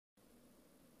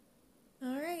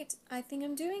I think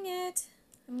I'm doing it.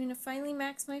 I'm gonna finally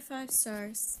max my 5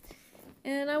 stars.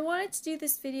 And I wanted to do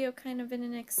this video kind of in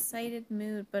an excited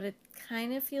mood, but it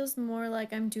kind of feels more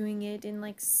like I'm doing it in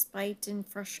like spite and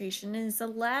frustration. And it's a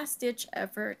last-ditch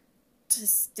effort to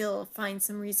still find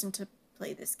some reason to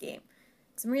play this game.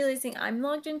 Because I'm realizing I'm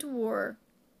logged into war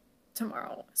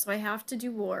tomorrow, so I have to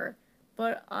do war.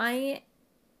 But I'm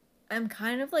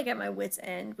kind of like at my wit's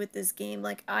end with this game.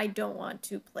 Like, I don't want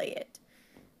to play it.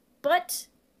 But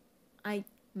I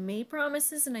made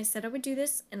promises and I said I would do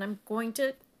this, and I'm going to,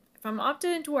 if I'm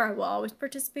opted into war, I will always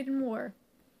participate in war.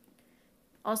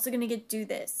 Also gonna do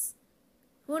this.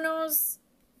 Who knows?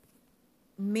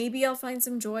 Maybe I'll find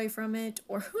some joy from it,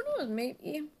 or who knows,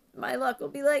 maybe my luck will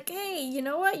be like, hey, you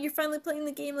know what? You're finally playing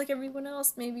the game like everyone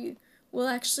else. Maybe we'll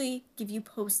actually give you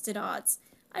posted odds.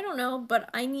 I don't know, but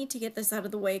I need to get this out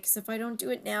of the way, because if I don't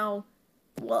do it now,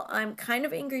 well, I'm kind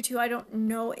of angry too. I don't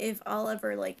know if I'll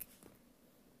ever, like,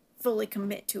 fully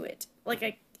commit to it.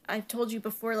 Like, I've told you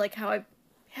before, like, how I've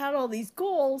had all these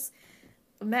goals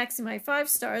of maxing my 5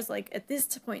 stars, like, at this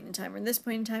point in time, or this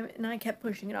point in time, and I kept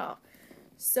pushing it off.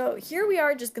 So, here we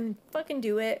are, just gonna fucking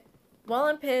do it, while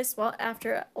I'm pissed, while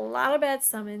after a lot of bad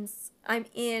summons, I'm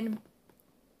in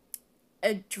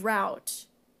a drought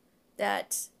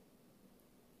that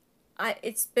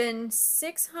it's been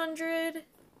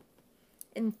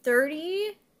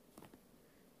 630,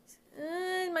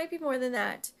 it might be more than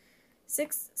that,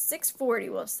 640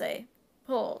 we'll say,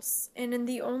 pulls. And in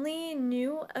the only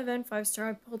new event 5-star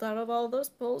I pulled out of all of those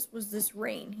pulls was this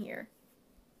rain here.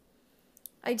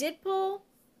 I did pull,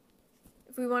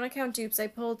 if we want to count dupes, I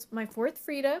pulled my 4th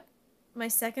Frida, my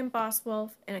 2nd Boss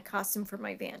Wolf, and a costume for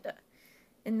my Vanda.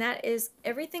 And that is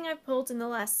everything I've pulled in the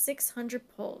last 600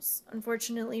 pulls.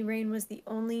 Unfortunately, rain was the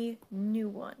only new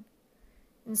one.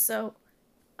 And so,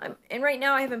 and right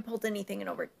now I haven't pulled anything in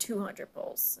over 200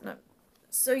 pulls.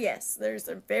 So yes, there's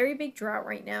a very big drought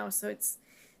right now, so it's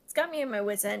got me at my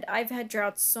wit's end. I've had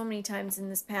droughts so many times in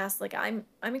this past, like I'm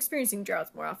experiencing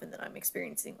droughts more often than I'm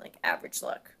experiencing like average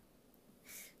luck.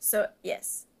 So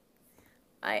yes,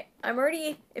 I'm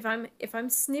already, if I'm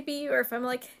snippy or if I'm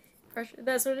like,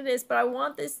 that's what it is, but I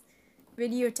want this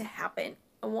video to happen.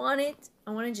 I want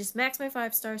to just max my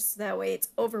 5 stars so that way it's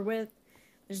over with.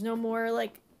 There's no more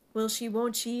like, will she,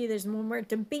 won't she? There's no more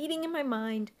debating in my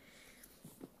mind.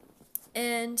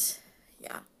 And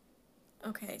yeah.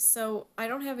 Okay, so I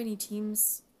don't have any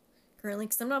teams currently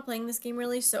because I'm not playing this game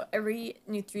really, so every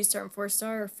new 3-star and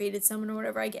 4-star or faded summon or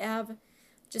whatever I have,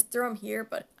 just throw them here,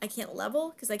 but I can't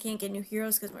level because I can't get new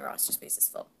heroes because my roster space is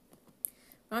full.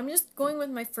 I'm just going with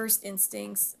my first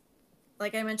instincts,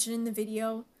 like I mentioned in the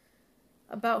video,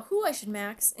 about who I should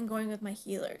max and going with my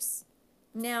healers.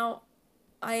 Now,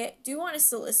 I do want to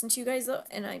still listen to you guys though,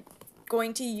 and I'm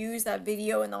going to use that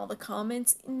video and all the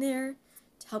comments in there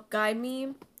to help guide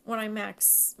me when I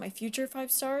max my future 5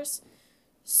 stars.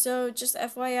 So just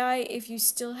FYI, if you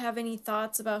still have any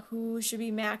thoughts about who should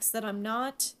be maxed that I'm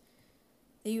not,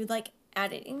 that you would like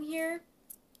added in here,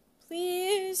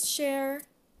 please share.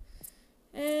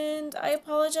 And I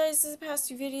apologize, the past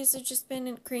few videos have just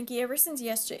been cranky ever since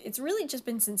yesterday. It's really just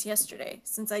been since yesterday,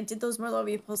 since I did those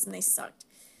Merlovia pulls and they sucked.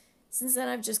 Since then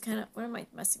I've just kind of, what am I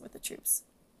messing with the troops?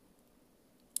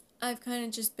 I've kind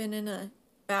of just been in a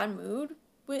bad mood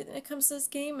when it comes to this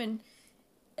game, and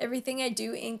everything I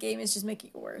do in-game is just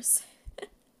making it worse.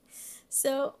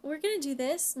 So we're gonna do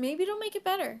this. Maybe it'll make it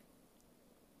better.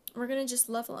 We're gonna just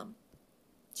level them.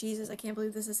 Jesus, I can't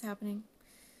believe this is happening.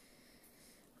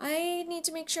 I need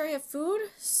to make sure I have food,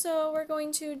 so we're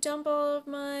going to dump all of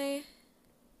my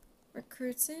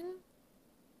recruits in.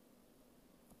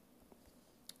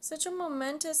 Such a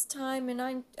momentous time, and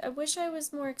I wish I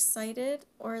was more excited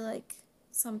or like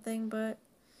something, but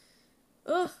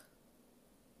ugh.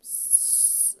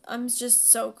 I'm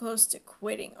just so close to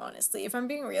quitting, honestly. If I'm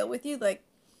being real with you, like,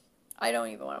 I don't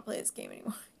even want to play this game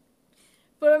anymore.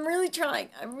 But I'm really trying.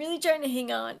 I'm really trying to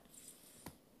hang on.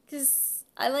 Because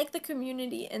I like the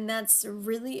community, and that's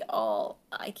really all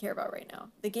I care about right now.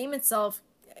 The game itself,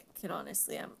 can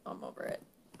honestly, I'm over it.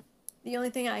 The only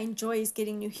thing I enjoy is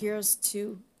getting new heroes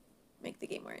to make the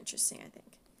game more interesting, I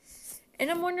think. And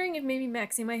I'm wondering if maybe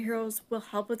maxing my heroes will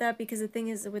help with that, because the thing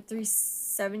is that with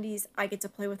 370s, I get to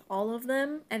play with all of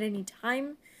them at any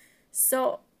time.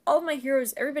 So all of my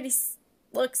heroes, everybody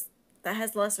looks that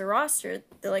has lesser roster,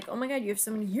 they're like, oh my god, you have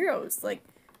so many heroes. Like,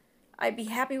 I'd be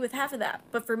happy with half of that.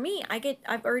 But for me,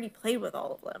 I've already played with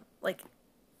all of them. Like,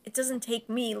 it doesn't take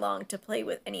me long to play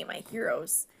with any of my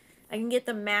heroes. I can get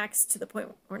them maxed to the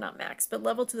point, or not maxed, but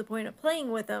level to the point of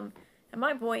playing with them at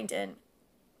my point, and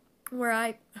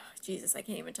where Jesus, I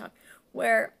can't even talk,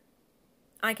 where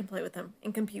I can play with them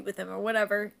and compete with them or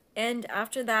whatever. And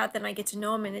after that, then I get to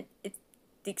know them, and the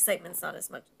excitement's not as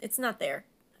much. It's not there,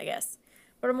 I guess.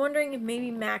 But I'm wondering if maybe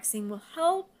maxing will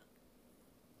help,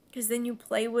 because then you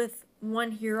play with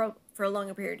one hero for a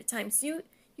longer period of time. So you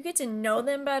get to know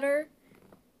them better,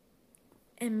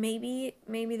 and maybe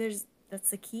that's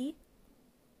the key.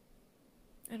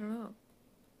 I don't know.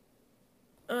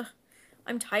 Ugh,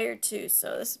 I'm tired too,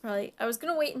 so this is probably... I was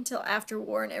gonna wait until after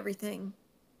war and everything,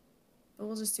 but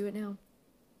we'll just do it now.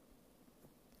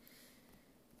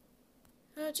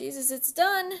 Oh, Jesus, it's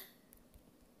done!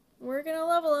 We're gonna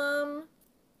level them.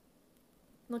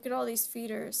 Look at all these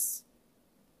feeders.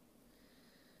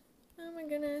 Oh my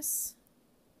goodness.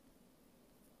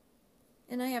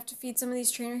 And I have to feed some of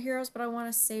these trainer heroes, but I want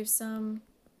to save some.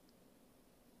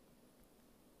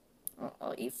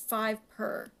 I'll eat 5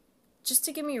 per, just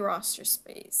to give me roster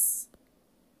space.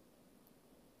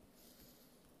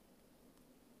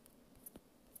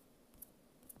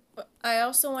 But I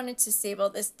also wanted to save all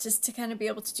this just to kind of be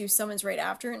able to do summons right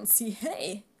after and see,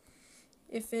 hey,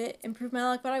 if it improved my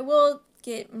luck. But I will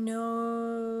get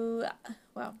new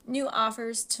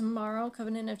offers tomorrow,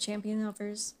 Covenant of Champion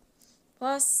offers.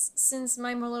 Plus, since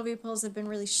my Molovia pulls have been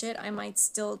really shit, I might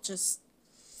still just,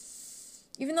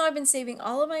 even though I've been saving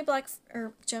all of my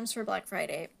gems for Black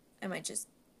Friday, I might just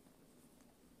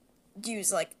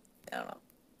use, like, I don't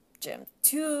know,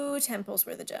 2 temples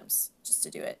worth of gems just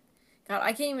to do it. God,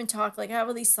 I can't even talk. Like, I have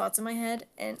all these thoughts in my head,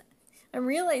 and I'm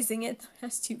realizing it. The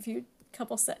past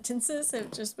couple sentences have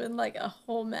just been like a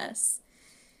whole mess.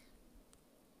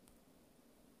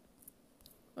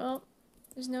 Well,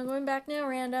 there's no going back now,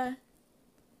 Randa.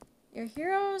 Your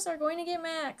heroes are going to get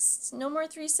maxed. No more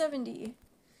 370.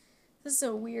 This is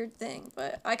a weird thing,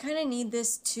 but I kind of need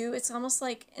this too. It's almost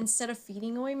like instead of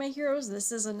feeding away my heroes,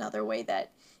 this is another way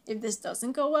that if this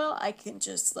doesn't go well, I can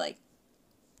just like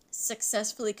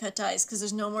successfully cut ties, because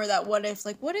there's no more that what if.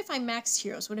 Like, what if I maxed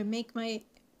heroes? Would it make my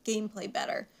gameplay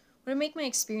better? Would it make my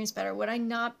experience better? Would I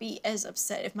not be as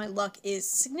upset if my luck is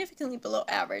significantly below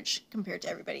average compared to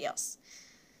everybody else?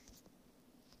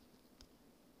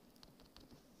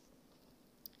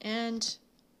 And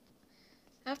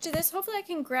after this, hopefully I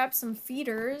can grab some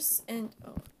feeders and...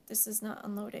 Oh, this is not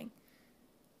unloading.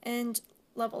 And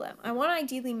level them. I want to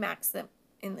ideally max them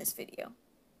in this video.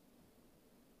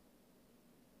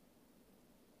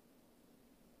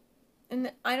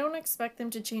 And I don't expect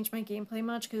them to change my gameplay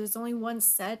much because it's only one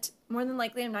set. More than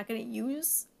likely, I'm not going to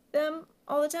use them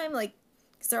all the time, like,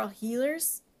 because they're all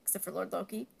healers, except for Lord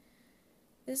Loki.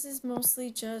 This is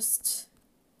mostly just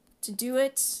to do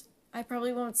it. I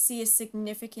probably won't see a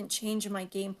significant change in my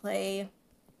gameplay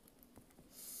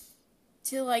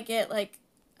till I get, like,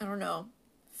 I don't know,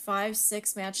 5,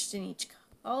 6 matched in each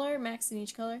color, max in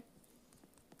each color.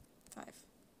 5.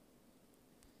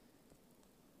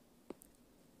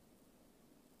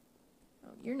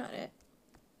 Oh, you're not it.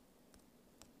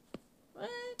 What?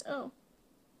 Oh.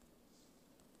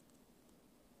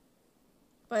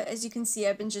 But as you can see,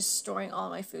 I've been just storing all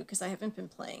my food because I haven't been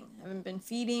playing. I haven't been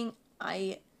feeding.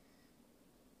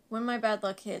 When my bad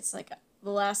luck hits, like, the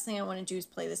last thing I want to do is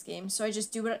play this game. So I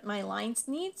just do what my alliance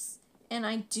needs, and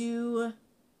I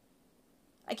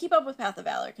keep up with Path of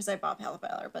Valor because I bought Path of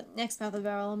Valor, but next Path of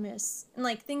Valor I'll miss. And,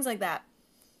 like, things like that.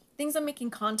 Things I'm making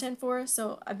content for,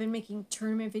 so I've been making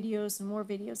tournament videos and more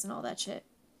videos and all that shit.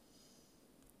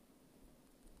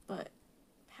 But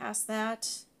past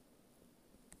that,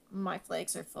 my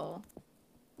flags are full.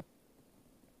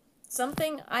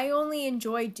 Something I only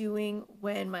enjoy doing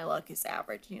when my luck is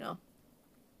average, you know,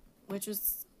 which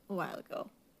was a while ago.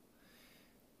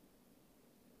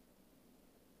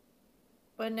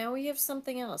 But now we have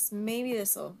something else. Maybe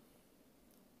this'll...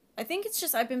 I think it's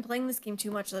just I've been playing this game too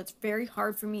much, so it's very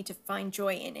hard for me to find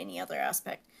joy in any other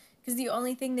aspect. Because the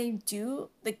only thing they do,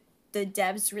 the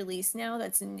devs release now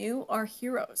that's new, are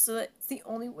heroes. So that's the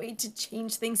only way to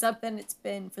change things up than it's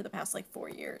been for the past, like, 4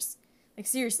 years. Like,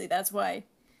 seriously, that's why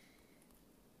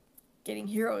getting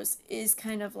heroes is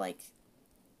kind of like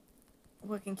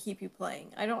what can keep you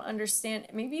playing. I don't understand.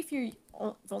 Maybe if you've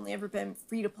only ever been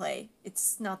free to play,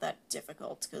 it's not that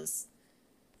difficult because,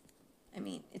 I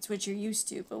mean, it's what you're used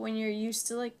to. But when you're used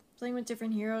to, like, playing with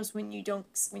different heroes, when you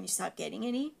stop getting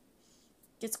any,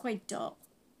 it gets quite dull.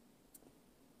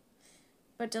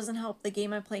 But it doesn't help the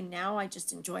game I play now. I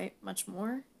just enjoy it much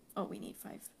more. Oh, we need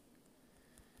 5.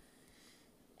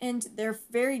 And they're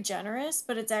very generous,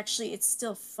 but it's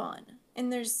still fun.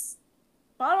 And there's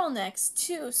bottlenecks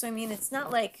too, so I mean, it's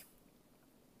not like,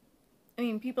 I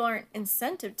mean, people aren't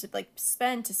incented to, like,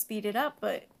 spend to speed it up,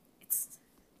 but it's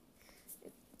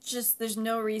just, there's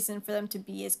no reason for them to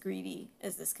be as greedy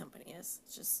as this company is.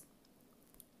 It's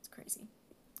crazy.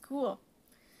 cool.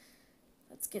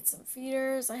 Let's get some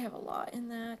feeders. I have a lot in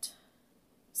that.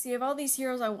 See, I have all these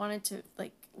heroes I wanted to,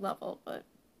 like, level, but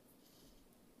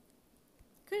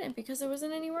couldn't because there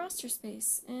wasn't any roster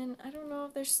space. And I don't know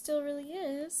if there still really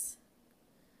is.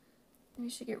 We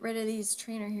should get rid of these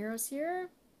trainer heroes here.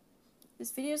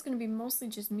 This video is going to be mostly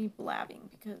just me blabbing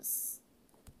because,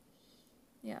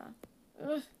 yeah.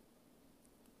 Ugh.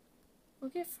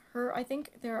 We'll give her, I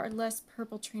think there are less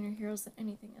purple trainer heroes than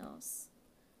anything else.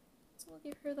 So we'll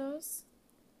give her those.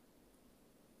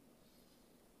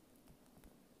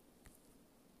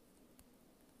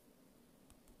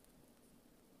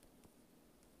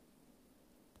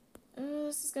 Oh,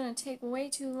 this is going to take way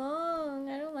too long.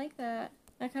 I don't like that.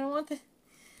 I kind of want to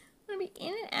be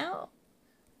in and out.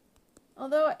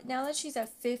 Although, now that she's at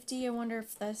 50, I wonder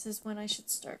if this is when I should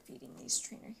start feeding these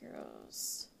trainer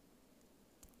heroes.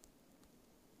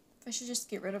 If I should just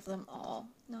get rid of them all.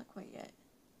 Not quite yet.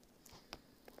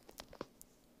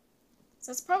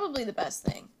 So that's probably the best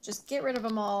thing. Just get rid of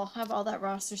them all, have all that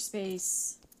roster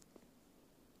space.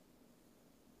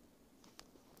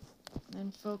 And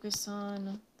then focus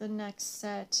on the next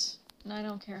set. And I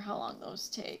don't care how long those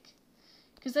take.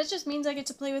 Because that just means I get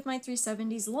to play with my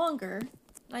 370s longer.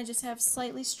 And I just have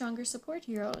slightly stronger support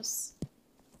heroes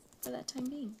for that time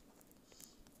being.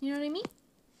 You know what I mean?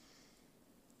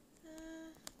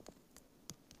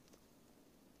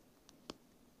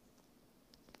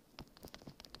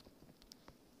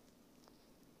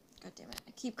 God damn it.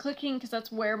 I keep clicking because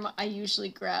that's where I usually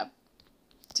grab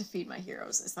to feed my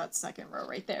heroes, is that second row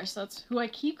right there. So that's who I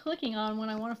keep clicking on when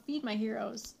I want to feed my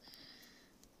heroes.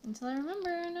 Until I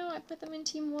remember, no, I put them in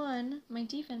team 1, my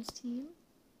defense team.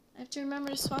 I have to remember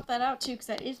to swap that out too, because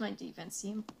that is my defense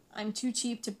team. I'm too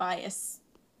cheap to buy a,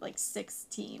 like, 6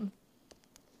 team.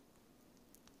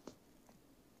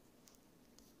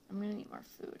 I'm gonna need more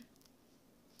food.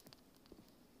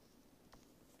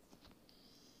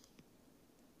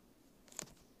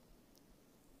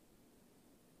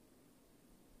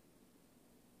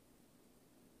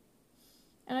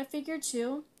 And I figured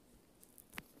too,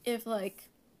 if, like,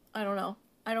 I don't know,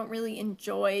 I don't really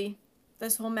enjoy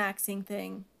this whole maxing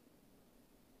thing.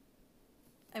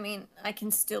 I mean, I can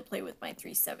still play with my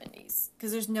 370s,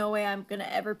 because there's no way I'm going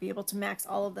to ever be able to max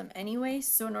all of them anyway,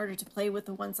 so in order to play with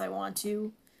the ones I want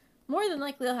to, more than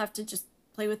likely I'll have to just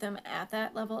play with them at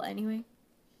that level anyway.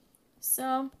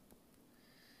 So,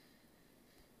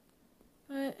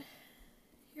 but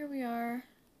here we are.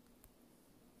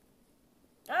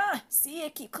 Ah! See, I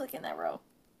keep clicking that row.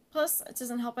 Plus, it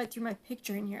doesn't help I threw my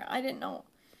picture in here. I didn't know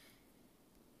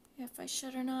if I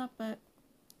should or not, but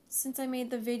since I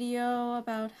made the video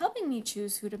about helping me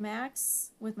choose who to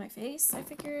max with my face, I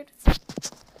figured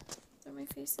throw my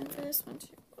face in for this one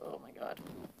too. Oh my god.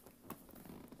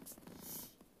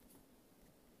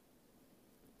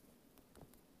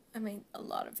 I made a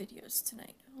lot of videos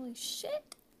tonight. Holy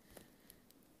shit.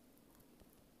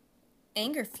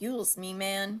 Anger fuels me,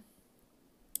 man.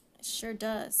 It sure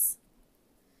does.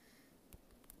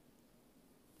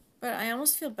 But I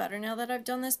almost feel better now that I've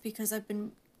done this because I've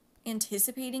been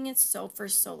anticipating it for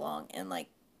so long, and like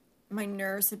my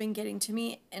nerves have been getting to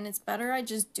me, and it's better I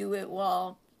just do it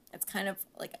while it's kind of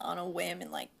like on a whim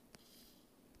and like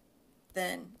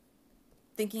than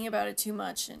thinking about it too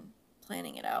much and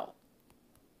planning it out.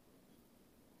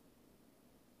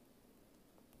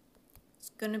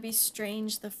 It's gonna be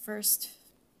strange the first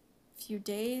few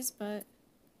days, but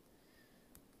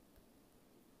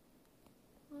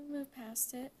we'll move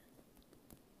past it.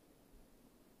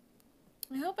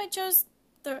 I hope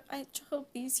I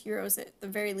hope these heroes at the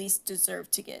very least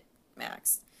deserve to get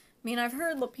maxed. I mean, I've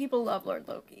heard people love Lord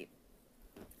Loki.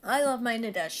 I love my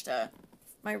Nadeshda,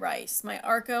 my Rice, my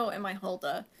Arco, and my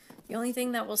Hulda. The only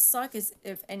thing that will suck is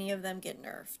if any of them get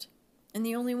nerfed. And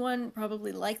the only one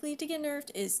probably likely to get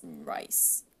nerfed is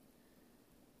Rice.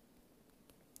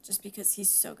 Just because he's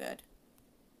so good.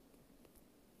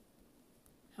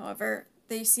 However,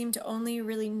 they seem to only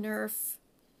really nerf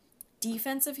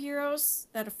defensive heroes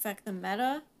that affect the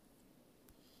meta.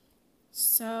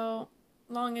 So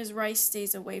long as Rice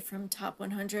stays away from top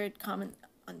 100 common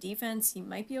on defense, he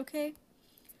might be okay.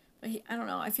 But I don't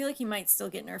know, I feel like he might still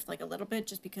get nerfed like a little bit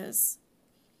just because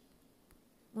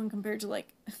when compared to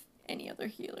like any other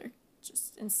healer,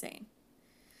 just insane.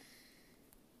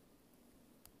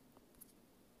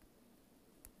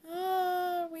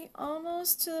 Are we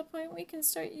almost to the point we can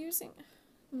start using?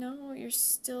 No, you're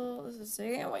still, this is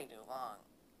taking way too long.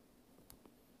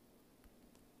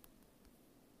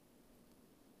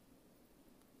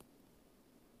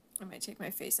 I might take my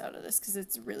face out of this because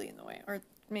it's really in the way. Or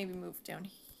maybe move down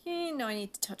here. No, I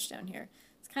need to touch down here.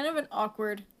 It's kind of an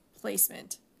awkward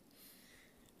placement.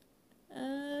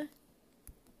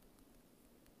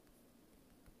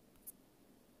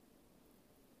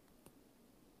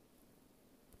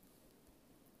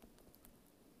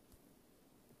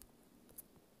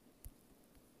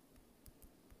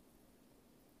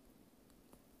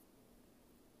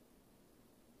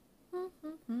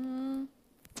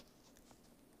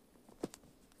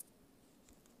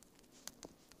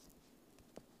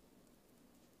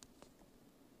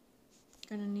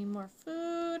 Gonna need more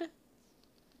food.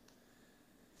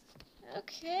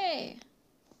 Okay.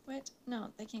 What? No,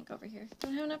 they can't go over here.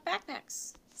 Don't have enough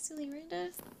backpacks. Silly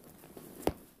Randa.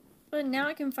 But now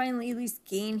I can finally at least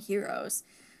gain heroes.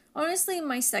 Honestly,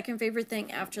 my second favorite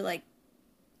thing after, like,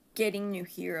 getting new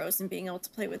heroes and being able to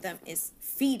play with them is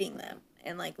feeding them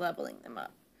and, like, leveling them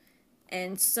up.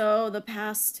 And so the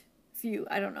past few,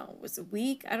 I don't know, was a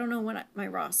week? I don't know when my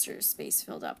roster space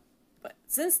filled up. But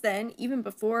since then, even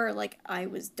before, like, I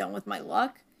was done with my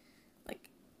luck, like,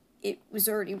 it was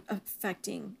already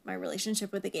affecting my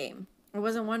relationship with the game. I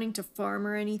wasn't wanting to farm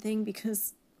or anything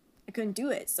because I couldn't do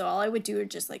it. So all I would do are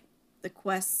just, like, the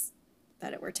quests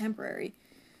that were temporary.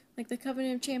 Like the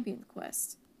Covenant of Champions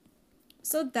quest.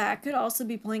 So that could also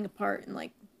be playing a part in,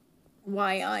 like,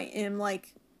 why I am,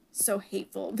 like, so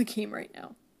hateful of the game right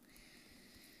now.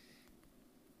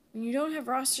 When you don't have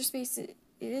roster space, it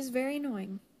is very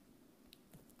annoying.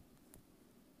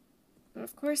 But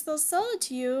of course they'll sell it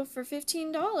to you for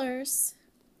 $15.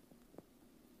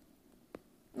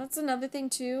 That's another thing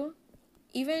too.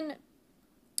 Even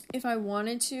if I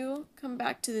wanted to come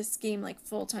back to this game, like,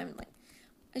 full-time, like,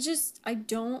 I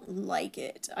don't like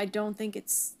it. I don't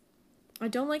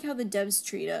like how the devs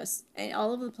treat us, and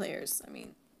all of the players, I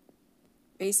mean,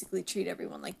 basically treat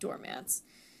everyone like doormats.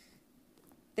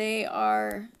 They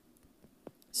are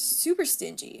super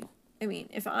stingy. I mean,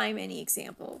 if I'm any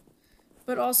example.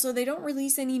 But also, they don't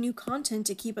release any new content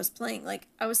to keep us playing. Like,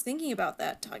 I was thinking about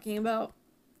that, talking about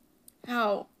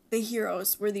how the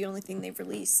heroes were the only thing they've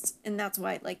released, and that's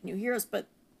why I like new heroes, but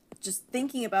just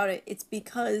thinking about it, it's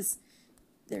because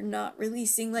they're not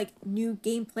releasing, like, new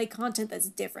gameplay content that's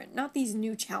different. Not these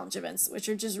new challenge events, which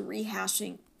are just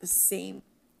rehashing the same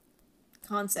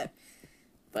concept,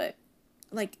 but,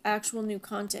 like, actual new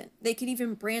content. They could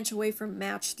even branch away from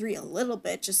match 3 a little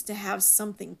bit just to have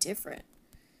something different.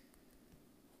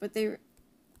 But they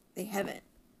haven't.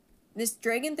 This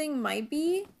dragon thing might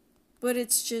be, but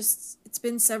it's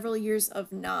been several years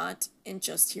of not and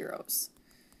just heroes.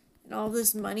 And all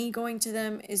this money going to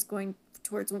them is going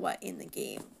towards what in the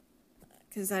game?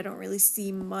 Because I don't really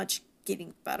see much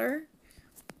getting better.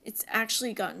 It's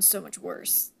actually gotten so much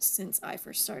worse since I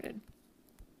first started.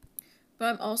 But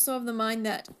I'm also of the mind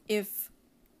that if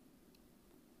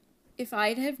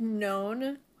I'd have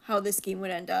known how this game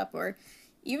would end up, or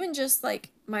even just, like,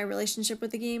 my relationship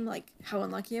with the game, like, how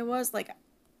unlucky I was, like,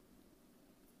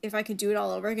 if I could do it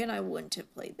all over again, I wouldn't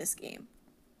have played this game.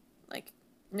 Like,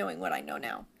 knowing what I know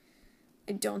now.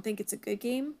 I don't think it's a good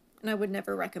game, and I would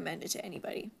never recommend it to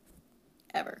anybody.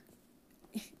 Ever.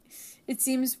 It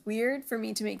seems weird for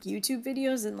me to make YouTube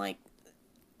videos and, like,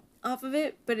 off of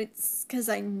it, but it's because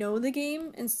I know the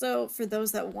game, and so for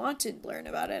those that want to learn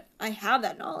about it, I have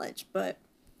that knowledge, but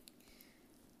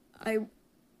I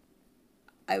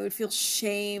would feel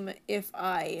shame if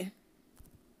I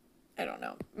don't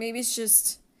know, maybe it's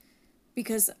just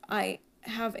because I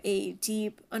have a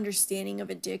deep understanding of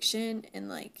addiction and,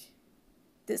 like,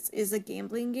 this is a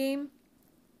gambling game.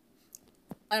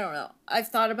 I don't know. I've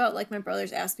thought about, like, my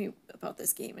brothers asked me about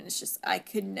this game, and it's just, I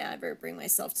could never bring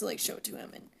myself to, like, show it to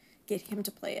him and get him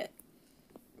to play it.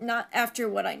 Not after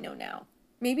what I know now.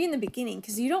 Maybe in the beginning,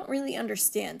 because you don't really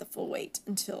understand the full weight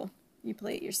until you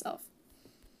play it yourself.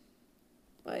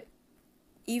 But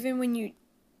even when you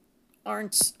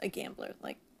aren't a gambler,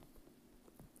 like,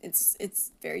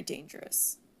 it's very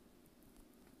dangerous.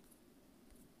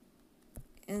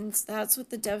 And that's what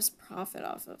the devs profit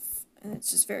off of. And it's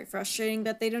just very frustrating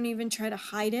that they don't even try to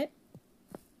hide it.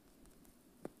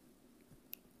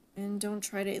 And don't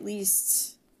try to at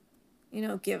least, you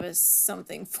know, give us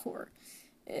something for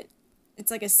it.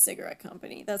 It's like a cigarette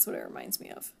company. That's what it reminds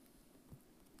me of.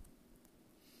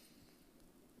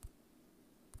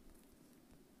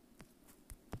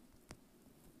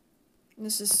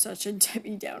 This is such a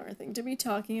Debbie Downer thing to be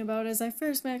talking about as I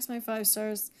first maxed my 5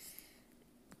 stars.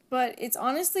 But it's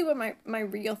honestly what my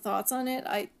real thoughts on it,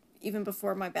 even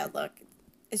before my bad luck.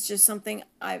 It's just something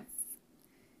I've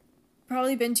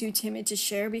probably been too timid to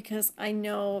share because I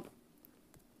know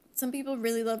some people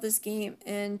really love this game,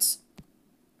 and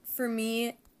for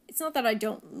me, it's not that I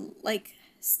don't, like,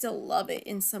 still love it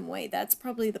in some way. That's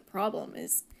probably the problem,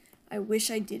 is I wish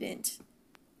I didn't.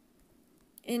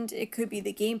 And it could be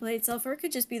the gameplay itself, or it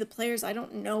could just be the players. I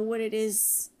don't know what it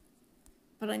is,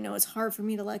 but I know it's hard for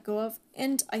me to let go of.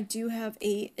 And I do have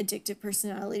a addictive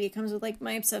personality. It comes with, like,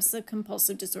 my obsessive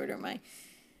compulsive disorder,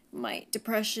 my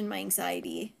depression, my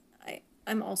anxiety.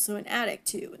 I'm also an addict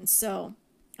too, and so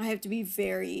I have to be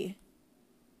very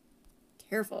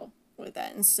careful with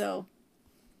that. And so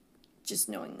just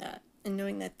knowing that, and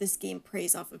knowing that this game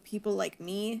preys off of people like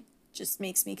me, just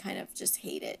makes me kind of just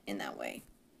hate it in that way.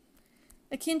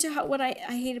 Akin to what I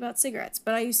hate about cigarettes,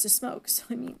 but I used to smoke, so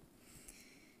I mean,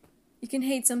 you can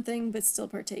hate something but still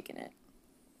partake in it.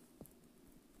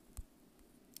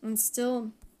 And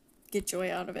still get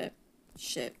joy out of it.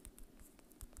 Shit.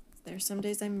 There's some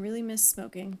days I really miss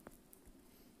smoking.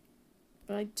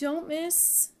 But I don't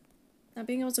miss not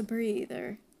being able to breathe,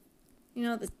 or, you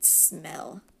know, the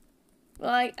smell.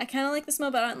 Well, I kind of like the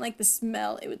smell, but I don't like the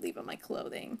smell it would leave on my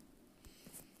clothing.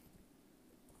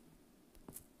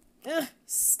 Ugh,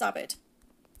 stop it.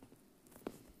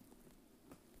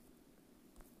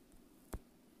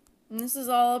 And this is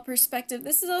all perspective.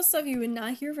 This is all stuff you would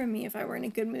not hear from me if I were in a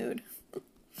good mood.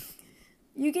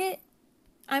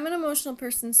 I'm an emotional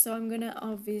person, so I'm gonna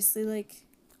obviously, like,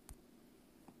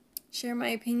 share my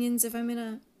opinions if I'm in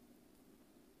a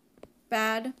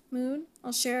bad mood.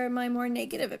 I'll share my more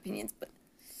negative opinions, but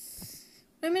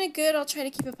when I'm in a good, I'll try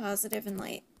to keep it positive and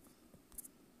light.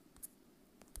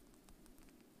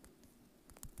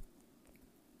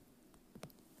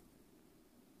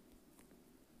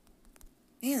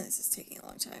 Man, this is taking a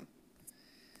long time.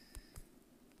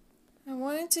 I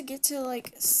wanted to get to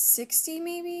like 60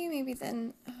 maybe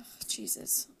then, oh,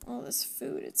 Jesus, all this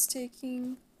food it's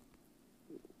taking.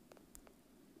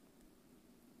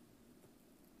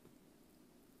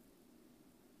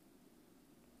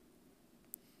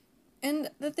 And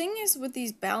the thing is with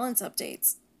these balance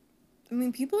updates, I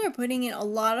mean, people are putting in a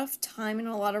lot of time and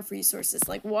a lot of resources.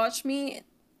 Like, watch me,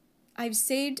 I've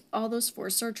saved all those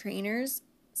 4-star trainers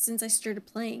since I started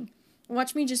playing.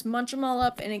 Watch me just munch them all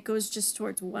up, and it goes just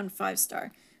towards 1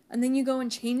 5-star. And then you go and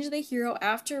change the hero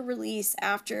after release,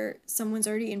 after someone's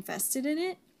already invested in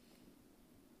it.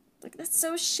 Like, that's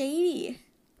so shady.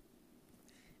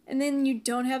 And then you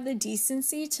don't have the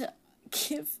decency to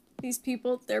give these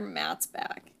people their mats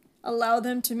back. Allow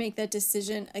them to make that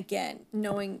decision again,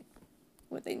 knowing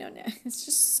what they know now. It's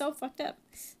just so fucked up.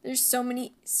 There's so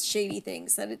many shady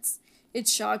things that it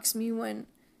shocks me when,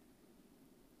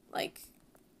 like,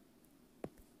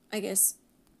 I guess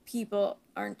people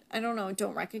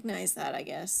don't recognize that, I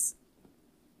guess.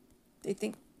 They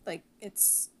think, like,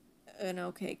 it's an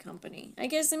okay company. I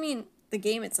guess, I mean, the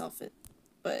game itself,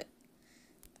 but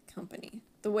the company,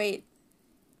 the way it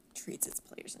treats its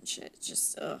players and shit, it's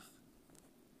just, ugh.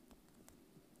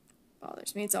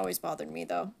 Bothers me. It's always bothered me,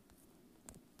 though.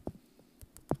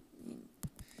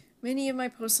 Many of my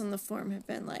posts on the forum have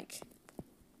been, like,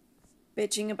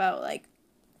 bitching about, like,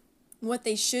 what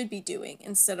they should be doing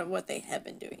instead of what they have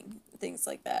been doing. Things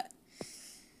like that.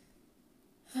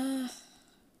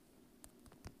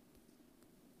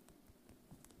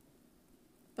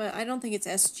 But I don't think it's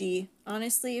SG.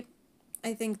 Honestly,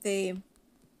 I think they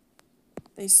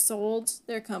sold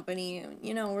their company.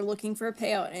 You know, we're looking for a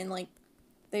payout, and, like,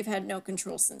 they've had no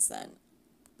control since then.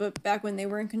 But back when they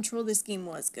were in control, this game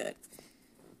was good.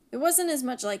 It wasn't as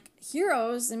much, like,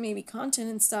 heroes and maybe content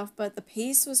and stuff, but the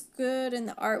pace was good and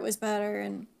the art was better,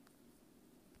 and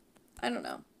I don't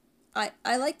know. I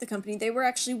like the company. They were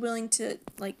actually willing to,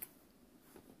 like,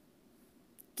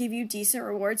 give you decent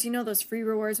rewards. You know, those free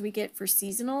rewards we get for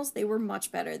seasonals? They were much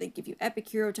better. They give you epic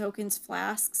hero tokens,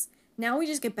 flasks. Now we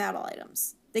just get battle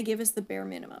items. They give us the bare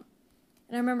minimum.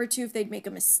 And I remember, too, if they'd make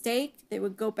a mistake, they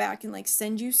would go back and, like,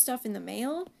 send you stuff in the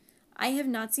mail. I have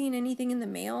not seen anything in the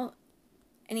mail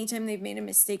anytime they've made a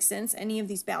mistake since, any of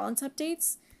these balance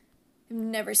updates. I've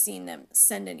never seen them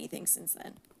send anything since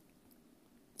then.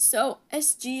 So,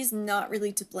 SG is not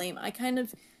really to blame. I kind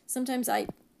of, sometimes I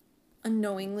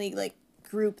unknowingly, like,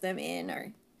 group them in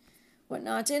or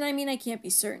whatnot. And I mean, I can't be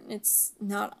certain. It's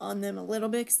not on them a little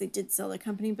bit because they did sell the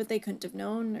company, but they couldn't have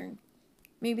known, or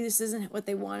maybe this isn't what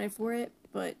they wanted for it,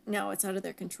 but now it's out of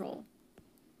their control.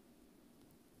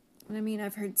 And I mean,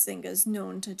 I've heard Zynga's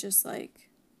known to just, like,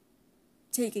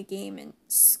 take a game and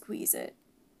squeeze it.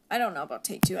 I don't know about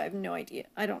Take-Two. I have no idea.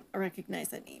 I don't recognize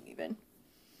that name even.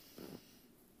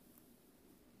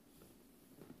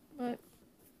 But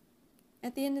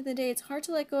at the end of the day, it's hard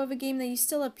to let go of a game that you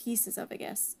still have pieces of, I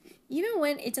guess. Even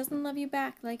when it doesn't love you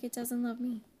back like it doesn't love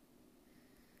me.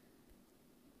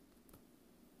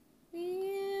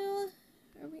 Well,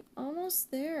 are we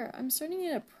almost there? I'm starting to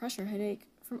get a pressure headache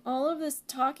from all of this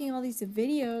talking, all these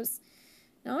videos.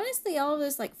 And honestly, all of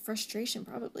this, like, frustration,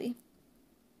 probably.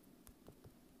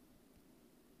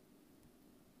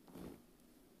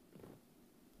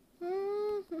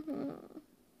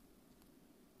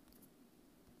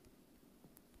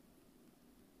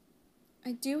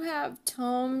 I do have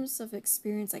tomes of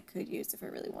experience I could use if I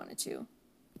really wanted to.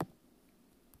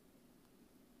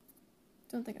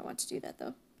 Don't think I want to do that,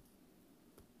 though.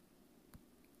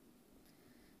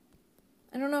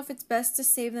 don't know if it's best to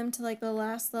save them to like the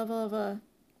last level of a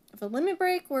limit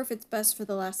break, or if it's best for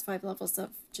the last 5 levels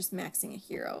of just maxing a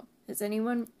hero. Has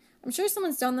anyone, I'm sure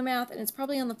someone's done the math and it's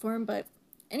probably on the forum, but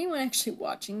anyone actually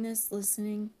watching this,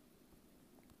 listening,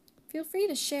 feel free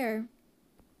to share.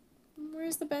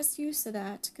 Where's the best use of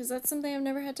that? Because that's something I've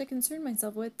never had to concern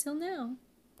myself with till now.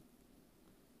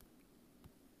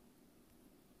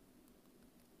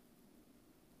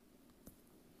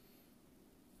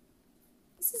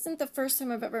 This isn't the first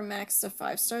time I've ever maxed a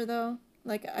 5-star though.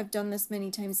 Like, I've done this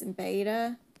many times in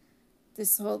beta.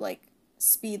 This whole, like,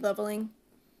 speed leveling.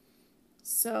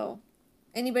 So,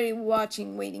 anybody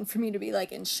watching waiting for me to be,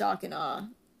 like, in shock and awe.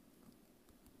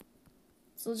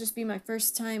 This will just be my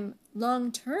first time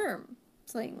long-term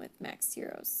playing with maxed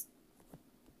heroes.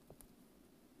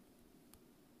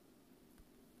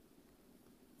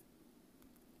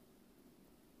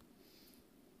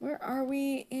 Where are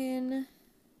we in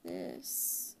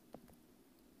this?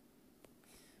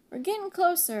 We're getting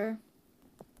closer.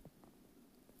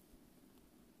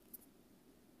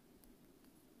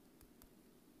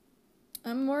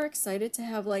 I'm more excited to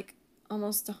have like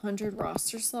almost 100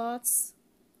 roster slots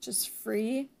just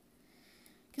free,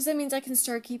 because that means I can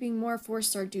start keeping more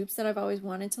 4-star dupes that I've always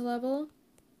wanted to level,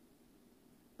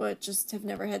 but just have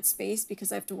never had space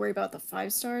because I have to worry about the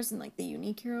 5-stars and like the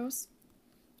unique heroes.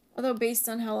 Although based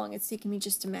on how long it's taken me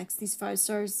just to max these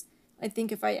 5-stars, I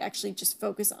think if I actually just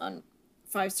focus on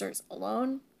 5-stars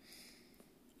alone,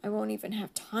 I won't even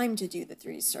have time to do the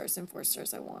 3-stars and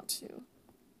 4-stars I want to.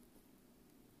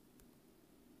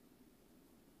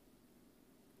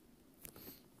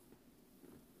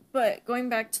 But going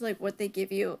back to like what they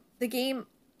give you, the game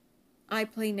I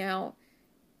play now,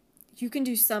 you can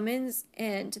do summons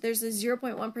and there's a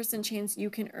 0.1% chance you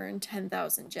can earn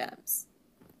 10,000 gems.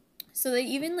 So they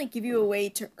even like give you a way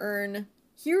to earn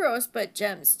heroes but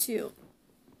gems too.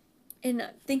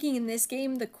 And thinking in this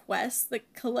game, the quests, the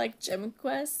collect gem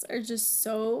quests, are just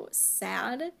so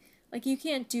sad. Like, you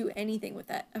can't do anything with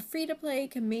that. A free-to-play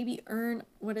can maybe earn,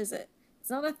 what is it?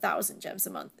 It's not 1,000 gems a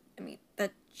month. I mean,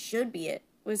 that should be it.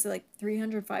 Was it like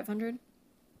 300, 500?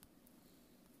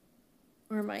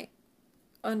 Or am I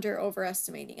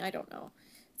overestimating? I don't know.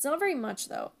 It's not very much,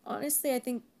 though. Honestly, I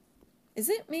think, is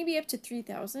it maybe up to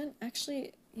 3,000?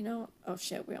 Actually, you know, oh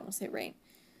shit, we almost hit rain.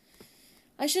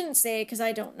 I shouldn't say it because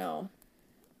I don't know.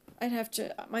 I'd have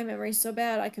to, my memory's so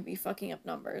bad I could be fucking up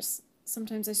numbers.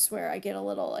 Sometimes I swear I get a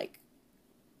little, like,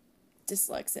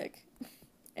 dyslexic.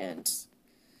 And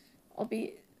I'll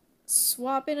be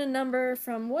swapping a number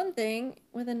from one thing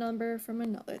with a number from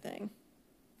another thing.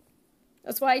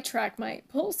 That's why I track my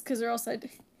pulse, because or else I'd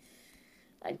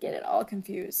get it all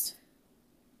confused.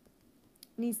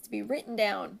 It needs to be written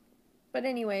down. But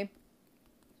anyway,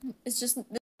 it's just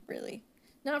really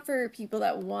not for people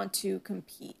that want to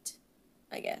compete,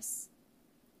 I guess.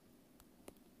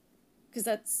 Because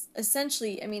that's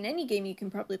essentially, I mean, any game you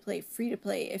can probably play free to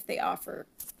play if they offer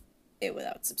it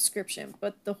without subscription.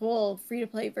 But the whole free to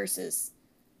play versus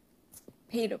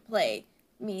pay to play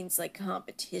means like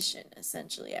competition,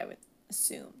 essentially, I would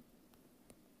assume.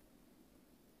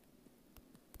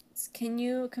 Can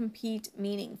you compete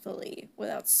meaningfully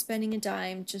without spending a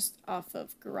dime just off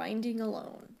of grinding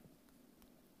alone?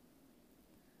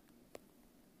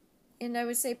 And I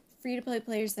would say free-to-play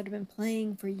players that have been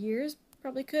playing for years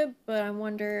probably could, but I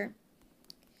wonder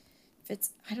if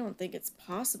it's, I don't think it's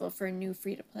possible for a new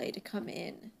free-to-play to come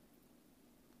in.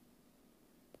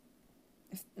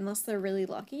 Unless they're really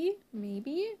lucky,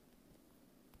 maybe?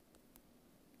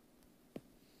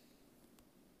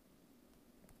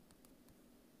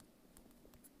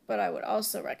 But I would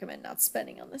also recommend not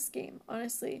spending on this game,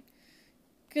 honestly.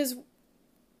 Because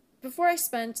before I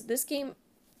spent, this game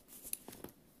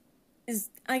is,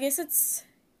 I guess it's,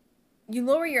 you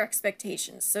lower your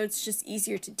expectations, so it's just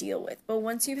easier to deal with. But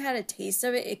once you've had a taste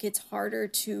of it, it gets harder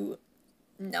to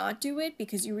not do it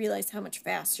because you realize how much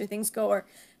faster things go or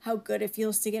how good it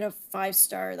feels to get a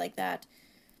 5-star like that.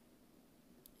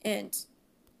 And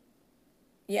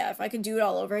yeah, if I could do it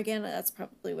all over again, that's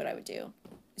probably what I would do.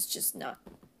 It's just not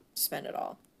spend it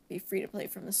all. Be free to play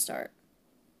from the start.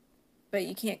 But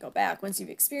you can't go back. Once you've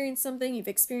experienced something, you've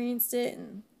experienced it,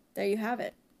 and there you have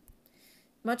it.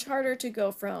 Much harder to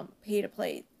go from pay to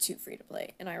play to free to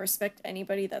play. And I respect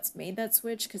anybody that's made that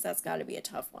switch because that's got to be a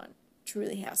tough one.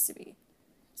 Truly has to be.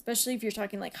 Especially if you're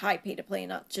talking like high pay to play,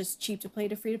 not just cheap to play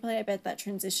to free to play. I bet that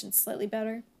transition's slightly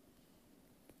better.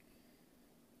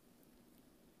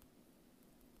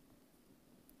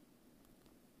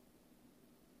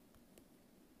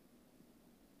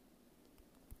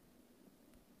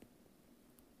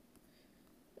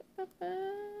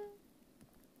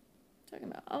 Talking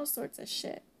about all sorts of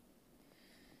shit.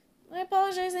 I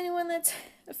apologize anyone that's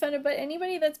offended, but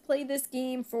anybody that's played this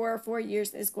game for 4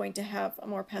 years is going to have a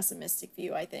more pessimistic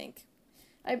view, I think.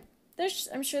 I'm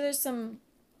sure there's some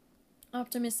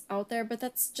optimists out there, but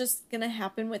that's just gonna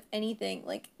happen with anything.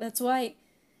 Like, that's why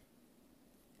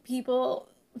people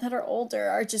that are older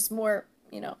are just more,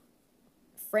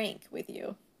 frank with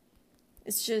you.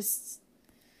 It's just,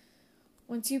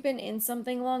 once you've been in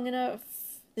something long enough,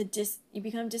 you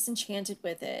become disenchanted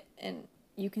with it, and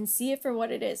you can see it for what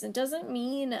it is. It doesn't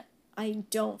mean I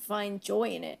don't find joy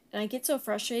in it. And I get so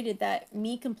frustrated that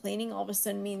me complaining all of a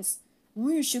sudden means,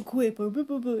 you should quit.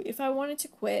 If I wanted to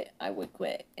quit, I would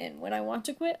quit. And when I want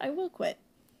to quit, I will quit.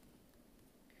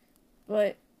 But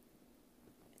it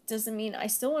doesn't mean I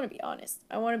still want to be honest.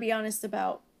 I want to be honest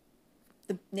about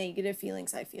the negative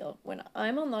feelings I feel. When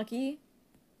I'm unlucky,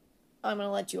 I'm going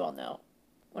to let you all know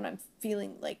when I'm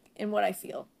feeling like, and what I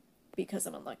feel because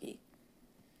I'm unlucky.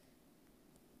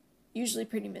 Usually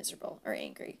pretty miserable or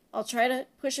angry. I'll try to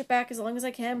push it back as long as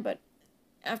I can, but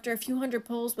after a few hundred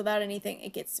pulls without anything,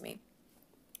 it gets to me.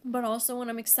 But also when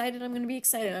I'm excited, I'm going to be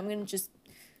excited. I'm going to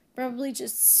probably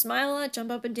just smile a lot,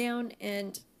 jump up and down,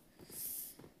 and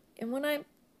when I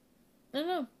don't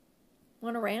know,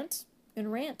 want to rant, I'm going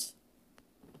to rant.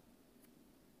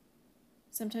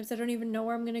 Sometimes I don't even know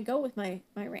where I'm going to go with my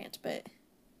rant, but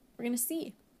we're going to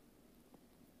see.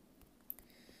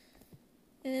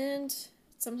 And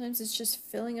sometimes it's just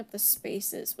filling up the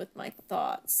spaces with my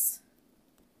thoughts.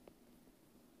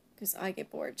 Because I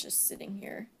get bored just sitting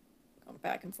here, going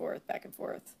back and forth, back and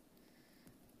forth.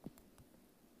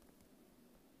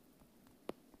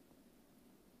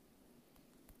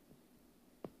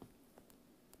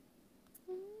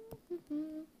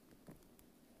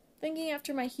 Thinking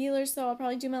after my healers, though, I'll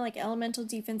probably do my elemental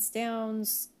defense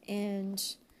downs, and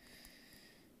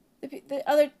the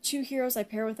other 2 heroes I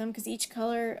pair with them, because each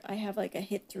color I have a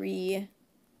hit 3,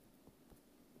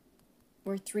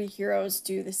 where 3 heroes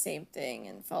do the same thing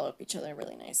and follow up each other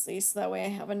really nicely, so that way I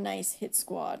have a nice hit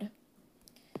squad.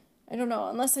 I don't know,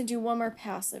 unless I do one more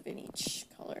passive in each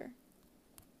color.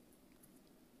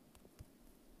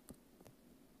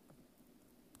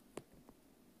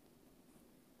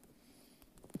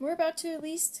 We're about to at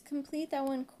least complete that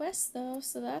one quest, though,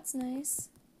 so that's nice.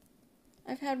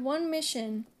 I've had one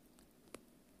mission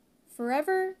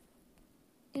forever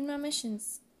in my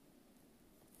missions.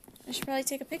 I should probably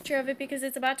take a picture of it because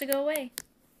it's about to go away.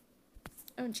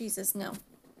 Oh, Jesus, no.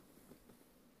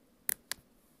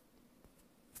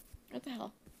 What the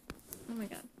hell? Oh my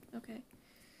god. Okay.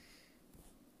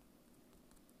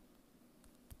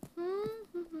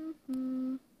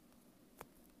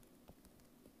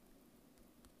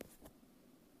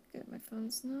 Good, my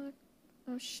phone's not...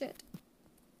 Oh, shit.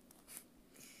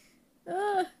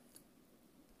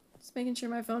 Just making sure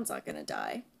my phone's not gonna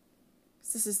die.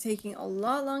 Because this is taking a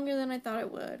lot longer than I thought it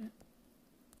would.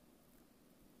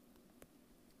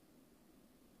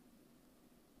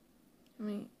 I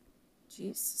mean,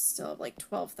 geez, still have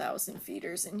 12,000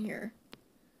 feeders in here.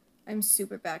 I'm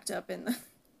super backed up in the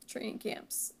training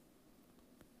camps.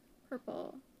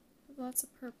 Purple. Lots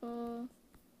of purple.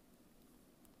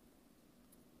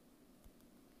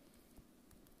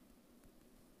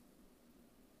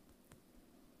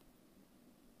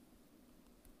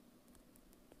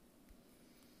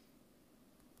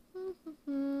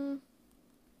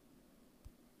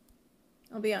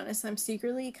 I'll be honest, I'm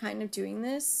secretly kind of doing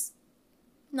this.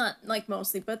 Not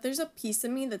mostly, but there's a piece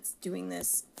of me that's doing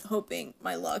this hoping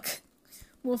my luck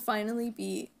will finally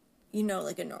be, a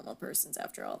normal person's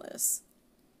after all this.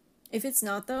 If it's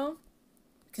not, though,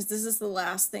 because this is the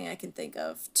last thing I can think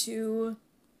of to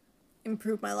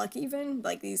improve my luck even,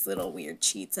 these little weird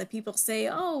cheats that people say,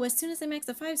 oh, as soon as I max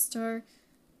a 5-star,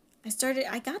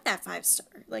 I got that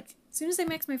 5-star. As soon as I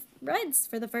maxed my reds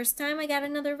for the first time, I got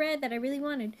another red that I really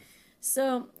wanted.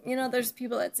 So, there's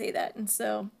people that say that, and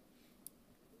so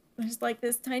there's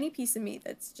this tiny piece of me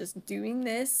that's just doing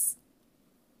this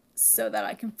so that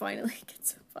I can finally get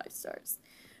some 5 stars.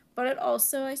 But it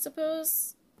also, I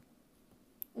suppose,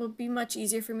 will be much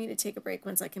easier for me to take a break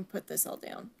once I can put this all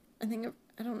down. I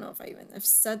don't know if I've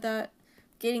said that.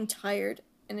 I'm getting tired,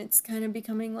 and it's kind of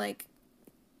becoming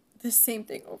the same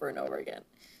thing over and over again.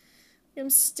 I'm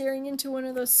staring into one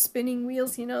of those spinning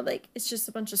wheels, it's just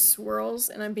a bunch of swirls,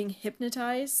 and I'm being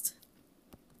hypnotized.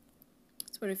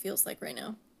 That's what it feels like right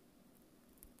now.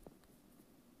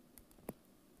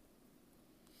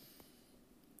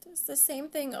 It's the same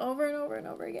thing over and over and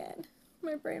over again.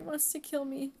 My brain wants to kill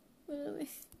me. Literally.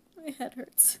 My head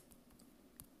hurts.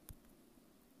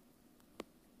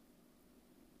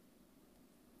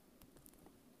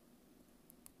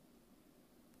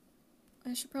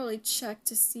 I should probably check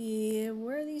to see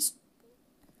where these...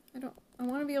 I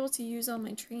want to be able to use all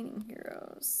my training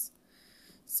heroes.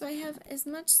 So I have as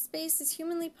much space as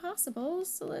humanly possible.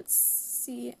 So let's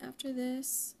see after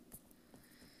this.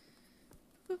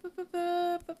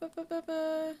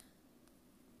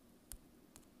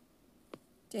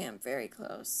 Damn, very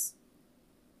close.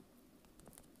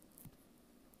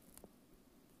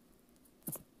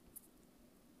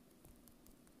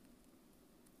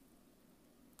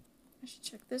 I should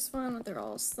check this one. They're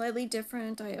all slightly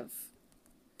different. I have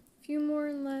a few more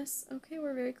and less. Okay,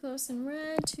 we're very close in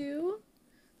red too.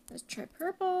 Let's try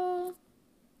purple.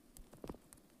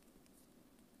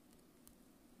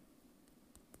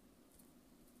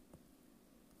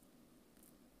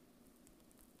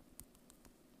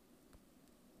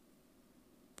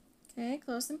 Okay,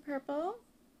 close in purple.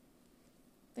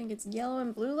 I think it's yellow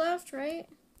and blue left, right?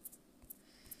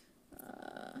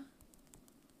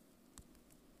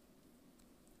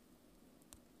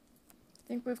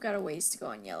 I think we've got a ways to go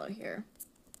on yellow here.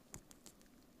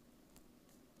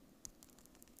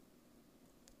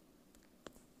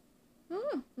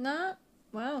 Not,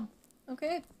 wow,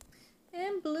 okay.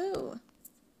 And blue.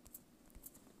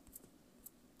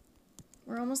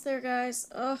 We're almost there, guys.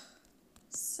 Ugh,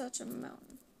 such a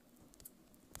mountain.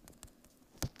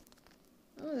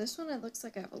 Oh, this one it looks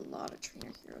like I have a lot of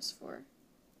trainer heroes for.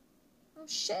 Oh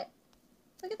shit,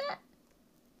 look at that.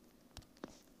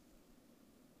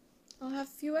 I'll have a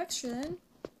few extra then.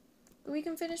 But we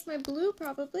can finish my blue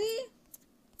probably.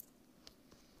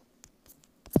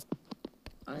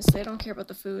 Honestly, I don't care about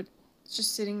the food. It's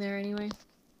just sitting there anyway.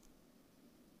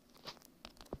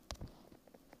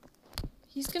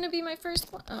 He's gonna be my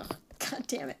first one. Oh, god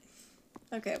damn it.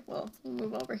 Okay, well, we'll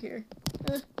move over here.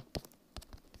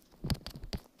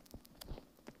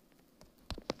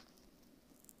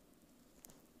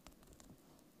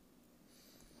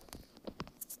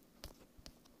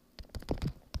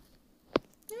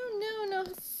 Oh no,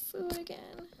 no food again.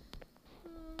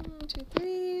 1, 2,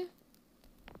 3.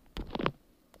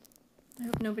 I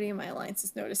hope nobody in my alliance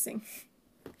is noticing.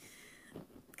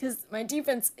 Because my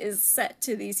defense is set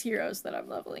to these heroes that I'm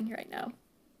leveling right now.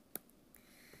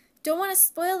 Don't want to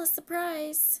spoil the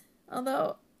surprise.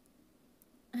 Although,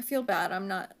 I feel bad. I'm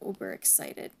not uber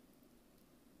excited.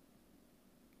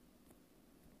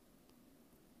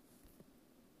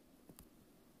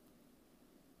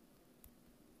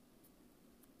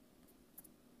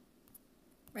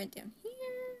 Right down here.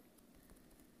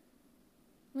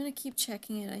 I'm going to keep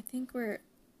checking it. I think we're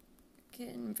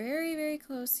getting very, very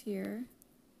close here.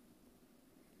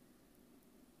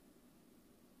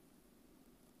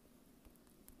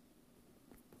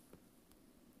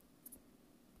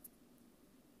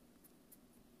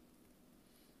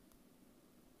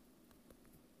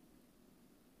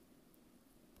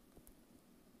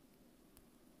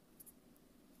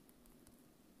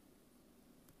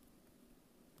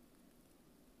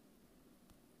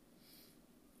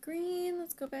 Green,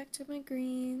 let's go back to my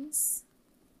greens.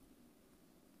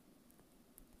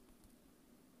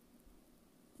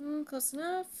 Close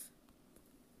enough.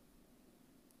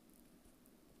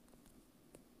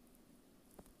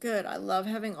 Good, I love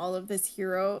having all of this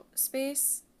hero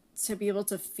space to be able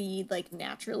to feed like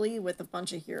naturally with a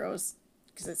bunch of heroes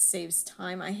because it saves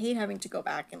time. I hate having to go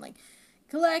back and like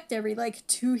collect every like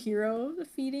 2 hero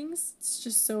feedings. It's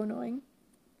just so annoying.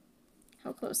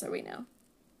 How close are we now?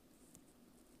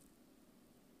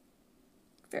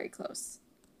 Very close.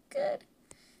 Good.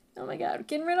 Oh my god,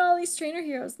 getting rid of all these trainer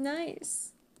heroes.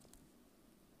 Nice.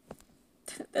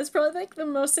 That's probably like the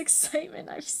most excitement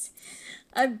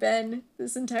I've been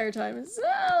this entire time. Is, oh,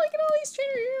 look at all these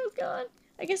trainer heroes gone.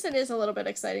 I guess it is a little bit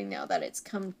exciting now that it's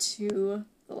come to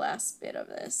the last bit of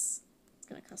this. It's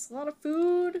gonna cost a lot of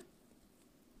food.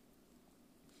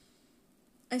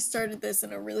 I started this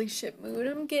in a really shit mood.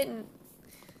 I'm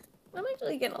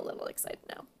actually getting a little excited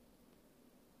now.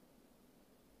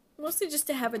 Mostly just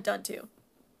to have it done too.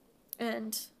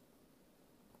 And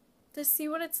to see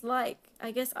what it's like.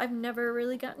 I guess I've never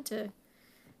really gotten to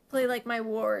play like my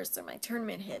wars or my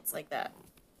tournament hits like that.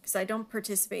 Because I don't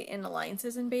participate in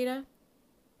alliances in beta.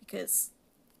 Because,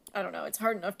 I don't know, it's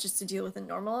hard enough just to deal with a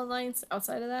normal alliance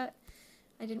outside of that.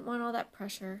 I didn't want all that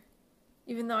pressure.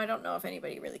 Even though I don't know if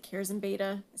anybody really cares in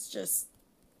beta. It's just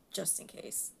in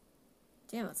case.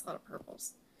 Damn, that's a lot of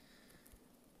purples.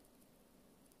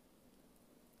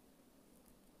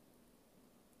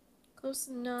 Close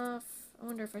enough. I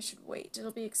wonder if I should wait.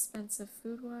 It'll be expensive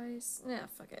food-wise. Nah,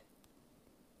 fuck it.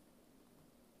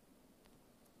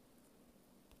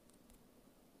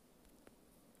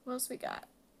 What else we got?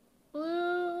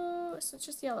 Blue. So it's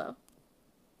just yellow.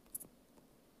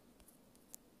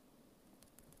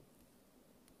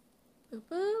 Boop,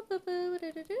 boop, boop, boop,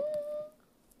 doo, doo, doo.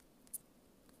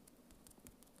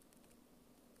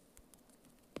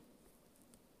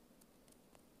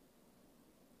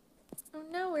 Oh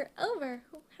no, we're over.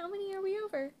 How many are we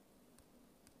over?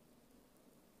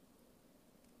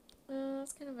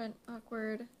 That's kind of an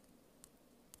awkward...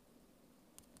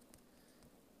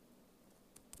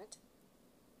 What?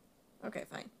 Okay,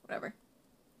 fine. Whatever.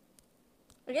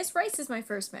 I guess rice is my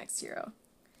first max hero.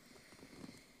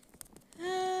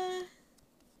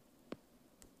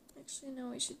 Actually, no,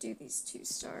 we should do these 2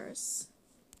 stars.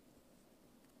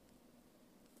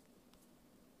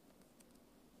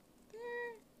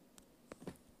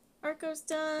 There. Arco's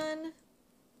done.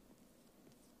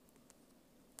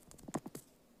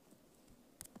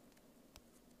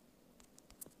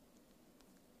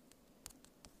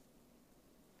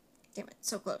 Damn it,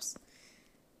 so close.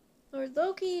 Lord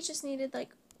Loki just needed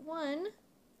like 1.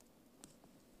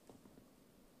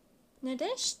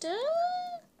 Nadeshda?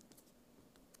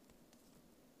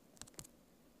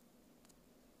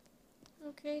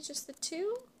 Okay, just the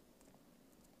 2.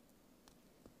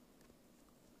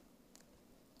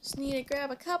 Just need to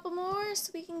grab a couple more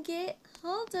so we can get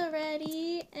Hulda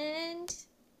ready and...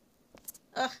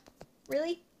 Ugh,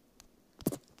 really?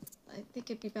 I think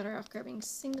it'd be better off grabbing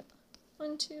single...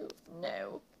 1, 2...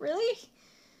 No. Really?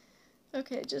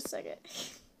 Okay, just a second.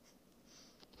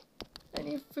 I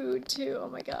need food too, oh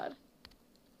my god.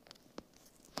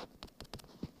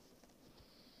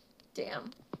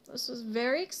 Damn. This was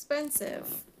very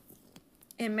expensive.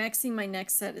 And maxing my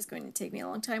next set is going to take me a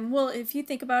long time. Well, if you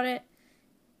think about it,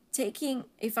 taking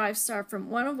a 5-star from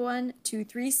 1 of 1 to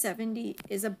 370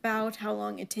 is about how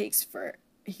long it takes for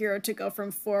a hero to go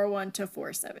from 401 to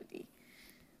 470.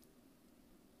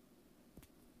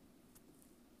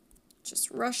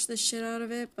 Just rush the shit out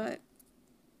of it, but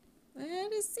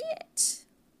that is it.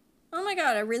 Oh my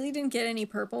god, I really didn't get any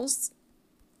purples.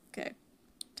 Okay,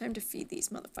 time to feed these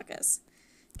motherfuckers.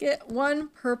 Get 1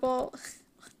 purple.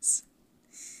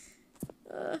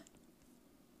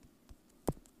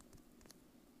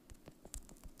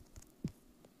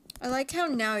 I like how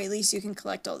now at least you can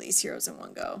collect all these heroes in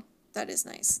one go. That is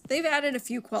nice. They've added a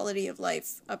few quality of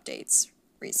life updates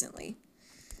recently.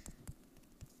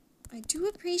 I do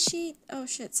appreciate... Oh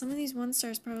shit, some of these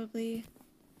 1-stars probably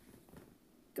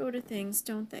go to things,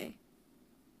 don't they?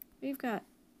 We've got...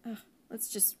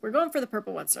 we're going for the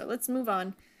purple 1-star. Let's move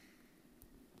on.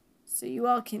 So you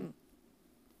all can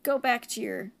go back to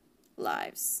your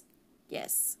lives.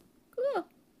 Yes. Cool.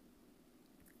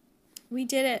 We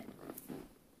did it.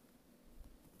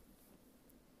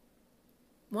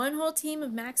 1 whole team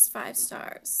of max 5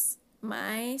 stars.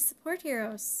 My support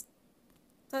heroes.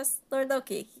 Plus Lord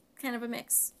Loki. Kind of a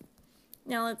mix.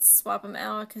 Now let's swap them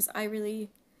out because I really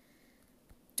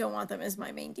don't want them as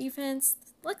my main defense.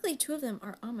 Luckily 2 of them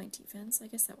are on my defense. I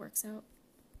guess that works out.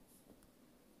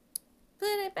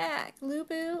 Put it back.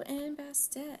 Lubu and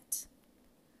Bastet.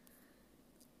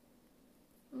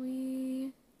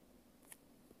 We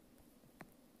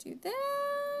do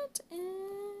that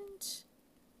and...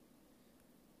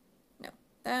 No,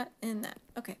 that and that.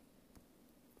 Okay.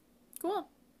 Cool.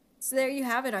 So there you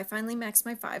have it. I finally maxed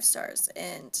my 5 stars.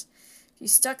 And if you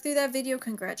stuck through that video,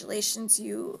 congratulations.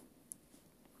 You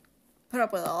put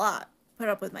up with a lot. Put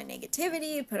up with my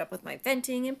negativity, put up with my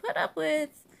venting, and put up with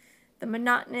the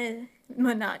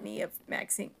monotony of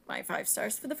maxing my 5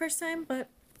 stars for the first time. But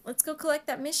let's go collect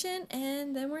that mission,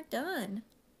 and then we're done.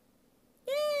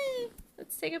 Yay!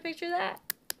 Let's take a picture of that.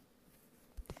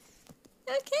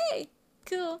 Okay,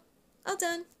 cool. All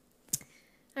done.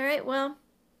 Alright, well,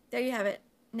 there you have it.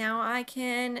 Now I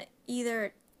can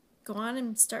either go on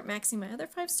and start maxing my other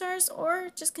 5 stars or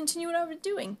just continue what I was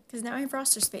doing because now I have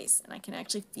roster space and I can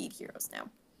actually feed heroes now.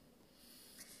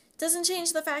 Doesn't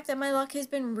change the fact that my luck has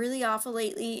been really awful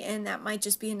lately and that might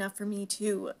just be enough for me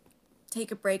to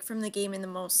take a break from the game in the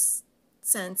most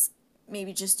sense.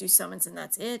 Maybe just do summons and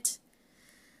that's it.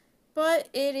 But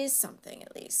it is something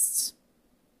at least.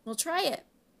 We'll try it.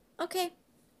 Okay.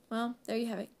 Well, there you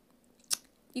have it.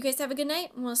 You guys have a good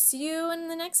night, and we'll see you in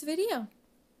the next video.